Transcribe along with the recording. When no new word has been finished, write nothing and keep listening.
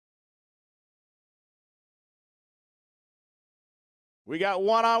We got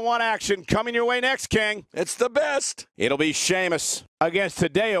one-on-one action coming your way next, King. It's the best. It'll be Sheamus against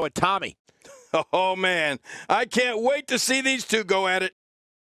Hideo Itami. Oh, man. I can't wait to see these two go at it.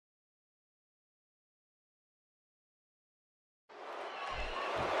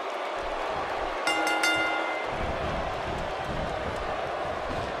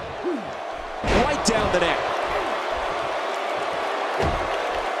 Right down the neck.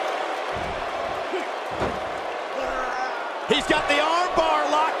 He's got the arm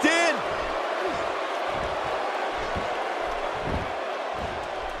bar locked in.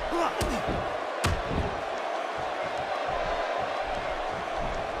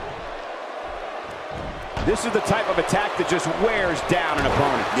 This is the type of attack that just wears down an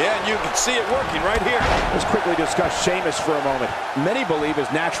opponent. Yeah, and you can see it working right here. Let's quickly discuss Sheamus for a moment. Many believe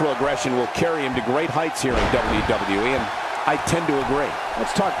his natural aggression will carry him to great heights here in WWE, and I tend to agree.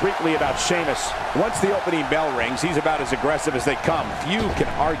 Let's talk briefly about Sheamus. Once the opening bell rings, he's about as aggressive as they come. Few can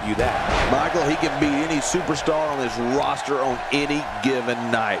argue that. Michael, he can beat any superstar on his roster on any given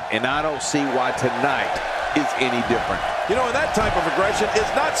night, and I don't see why tonight is any different. You know, that type of aggression is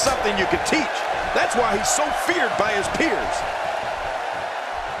not something you can teach. That's why he's so feared by his peers.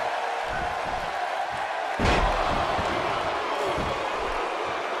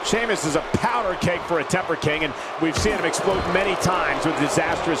 Sheamus is a powder keg for a temper king, and we've seen him explode many times with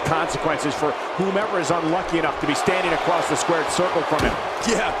disastrous consequences for whomever is unlucky enough to be standing across the squared circle from him.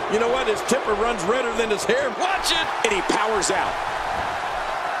 Yeah, you know what? His temper runs redder than his hair. Watch it! And he powers out.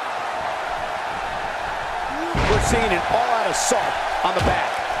 We're seeing an all-out assault on the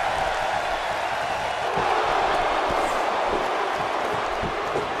back.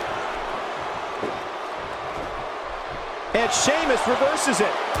 And Sheamus reverses it.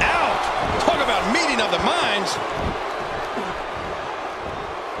 Ouch! Talk about meeting of the minds.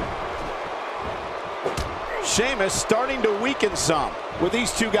 Sheamus starting to weaken some. With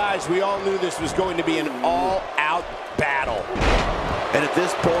these two guys, we all knew this was going to be an all-out battle. And at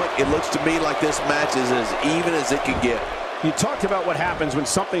this point, it looks to me like this match is as even as it can get. You talked about what happens when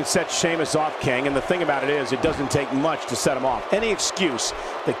something sets Sheamus off, King, and the thing about it is it doesn't take much to set him off. Any excuse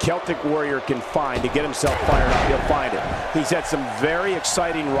the Celtic Warrior can find to get himself fired up, he'll find it. He's had some very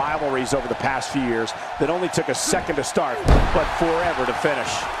exciting rivalries over the past few years that only took a second to start, but forever to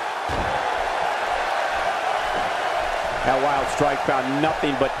finish. That wild strike found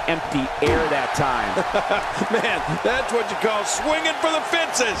nothing but empty air that time. Man, that's what you call swinging for the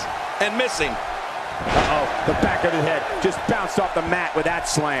fences and missing. Uh-oh, the back of the head just bounced off the mat with that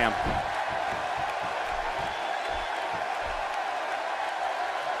slam.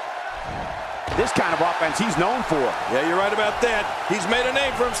 This kind of offense he's known for. Yeah, you're right about that. He's made a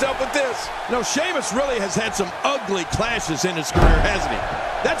name for himself with this. No, Sheamus really has had some ugly clashes in his career, hasn't he?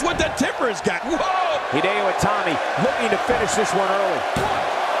 That's what that temper has got. Whoa! Hideo Itami looking to finish this one early.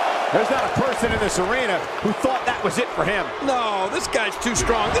 There's not a person in this arena who thought that was it for him. No, this guy's too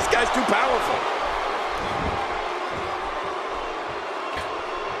strong. This guy's too powerful.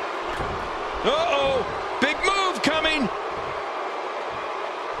 Uh-oh, big move coming.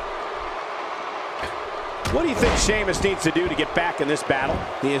 What do you think Sheamus needs to do to get back in this battle?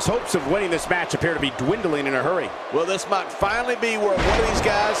 His hopes of winning this match appear to be dwindling in a hurry. Well, this might finally be where one of these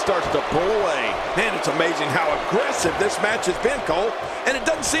guys starts to pull away. Man, it's amazing how aggressive this match has been, Cole. And it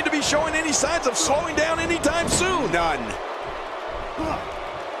doesn't seem to be showing any signs of slowing down anytime soon. None.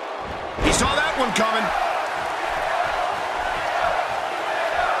 He saw that one coming.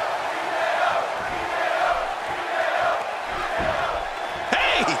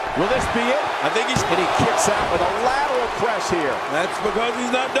 Will this be it? I think he's... And he kicks out with a lateral press here. That's because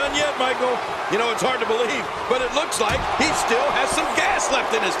he's not done yet, Michael. You know, it's hard to believe, but it looks like he still has some gas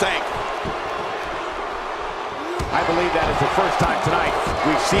left in his tank. I believe that is the first time tonight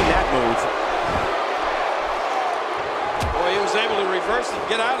we've seen that move. Boy, he was able to reverse it and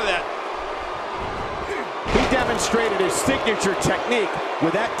get out of that. He demonstrated his signature technique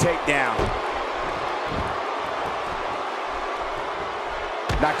with that takedown.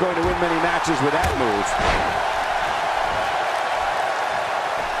 Not going to win many matches with that move.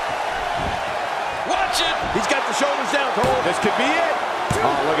 Watch it! He's got the shoulders down, Cole. This could be it.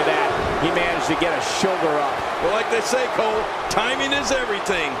 Oh, look at that. He managed to get a shoulder up. Well, like they say, Cole, timing is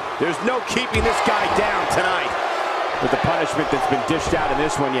everything. There's no keeping this guy down tonight. With the punishment that's been dished out in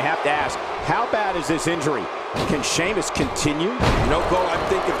this one, you have to ask, how bad is this injury? Can Sheamus continue? You know, Cole, I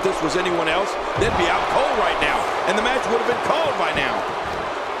think if this was anyone else, they'd be out cold right now, and the match would have been called by now.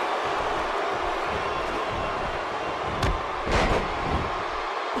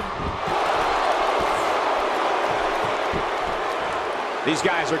 These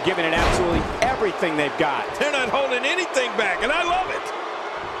guys are giving it absolutely everything they've got. They're not holding anything back, and I love it.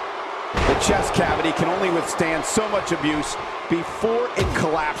 The chest cavity can only withstand so much abuse before it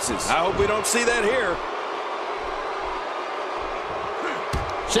collapses. I hope we don't see that here.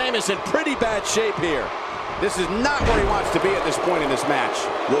 Sheamus in pretty bad shape here. This is not where he wants to be at this point in this match.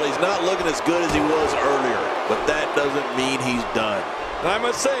 Well, he's not looking as good as he was earlier, but that doesn't mean he's done. And I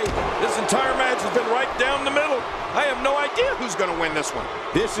must say, this entire match has been right down the middle. I have no idea who's going to win this one.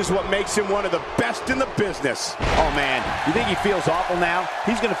 This is what makes him one of the best in the business. Oh, man, you think he feels awful now?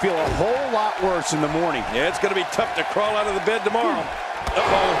 He's going to feel a whole lot worse in the morning. Yeah, it's going to be tough to crawl out of the bed tomorrow.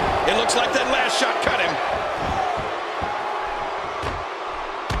 Uh-oh, it looks like that last shot cut him.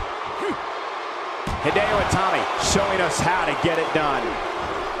 Hideo Itami showing us how to get it done.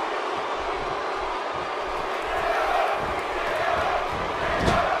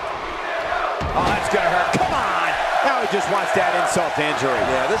 Oh, that's gonna hurt. Come on! Now he just wants that insult to injury.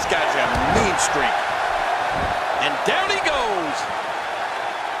 Yeah, this guy's got a mean streak. And down he goes.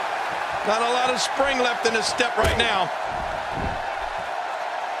 Not a lot of spring left in his step right now.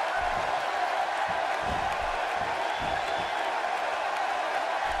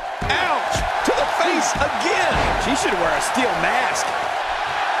 Ouch! To the face again. She should wear a steel mask.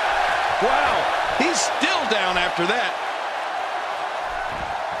 Wow, he's still down after that.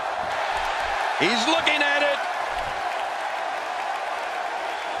 He's looking at it.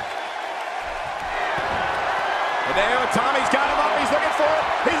 Hideo Itami's got him up. He's looking for it.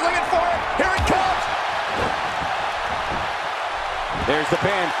 He's looking for it. Here it comes. There's the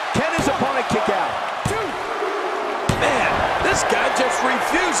pin. Can his opponent kick out? Man, this guy just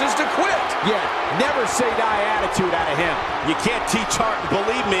refuses to quit. Yeah, never say die attitude out of him. You can't teach heart.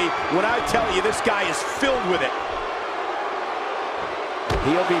 Believe me when I tell you this guy is filled with it.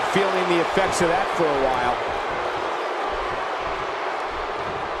 He'll be feeling the effects of that for a while.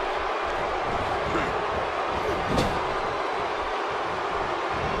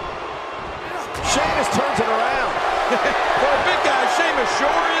 Sheamus turns it around. For a big guy, Sheamus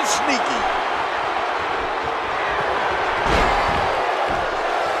sure is sneaky.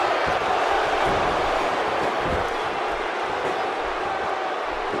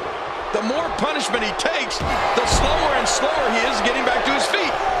 The more punishment he takes, the slower and slower he is getting back to his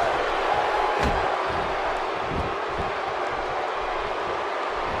feet.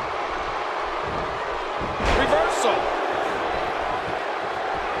 Reversal.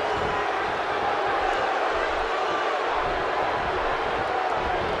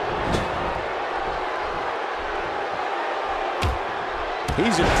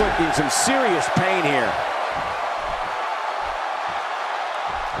 He's inflicting some serious pain here.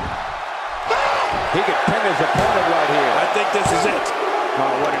 He could pin his opponent right here. I think this is it.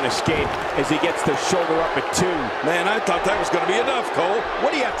 Oh, what an escape as he gets the shoulder up at 2. Man, I thought that was going to be enough, Cole.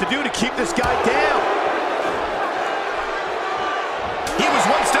 What do you have to do to keep this guy down? He was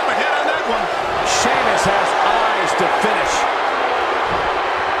one step ahead on that one. Sheamus has eyes to finish.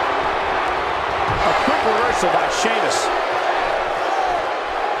 A quick reversal by Sheamus.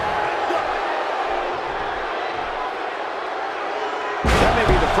 That may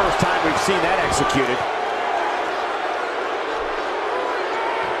be the first time we've seen that executed.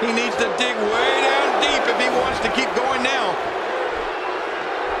 He needs to dig way down deep if he wants to keep going now.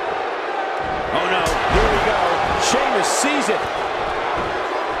 Oh no, here we go. Sheamus sees it.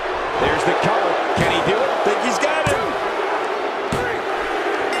 There's the cover. Can he do it? Think he's got it.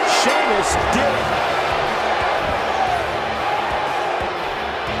 Sheamus did it.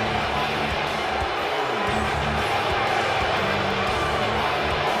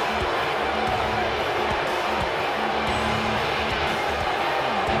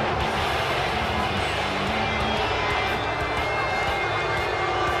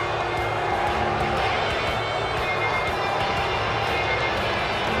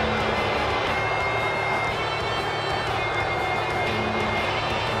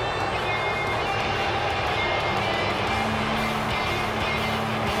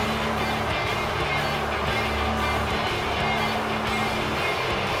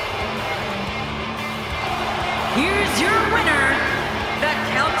 Here's your winner, the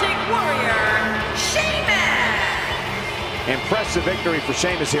Celtic Warrior, Sheamus! Impressive victory for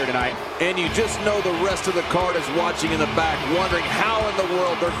Sheamus here tonight. And you just know the rest of the card is watching in the back, wondering how in the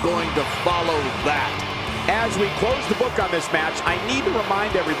world they're going to follow that. As we close the book on this match, I need to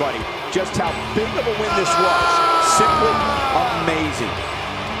remind everybody just how big of a win this was. Simply amazing.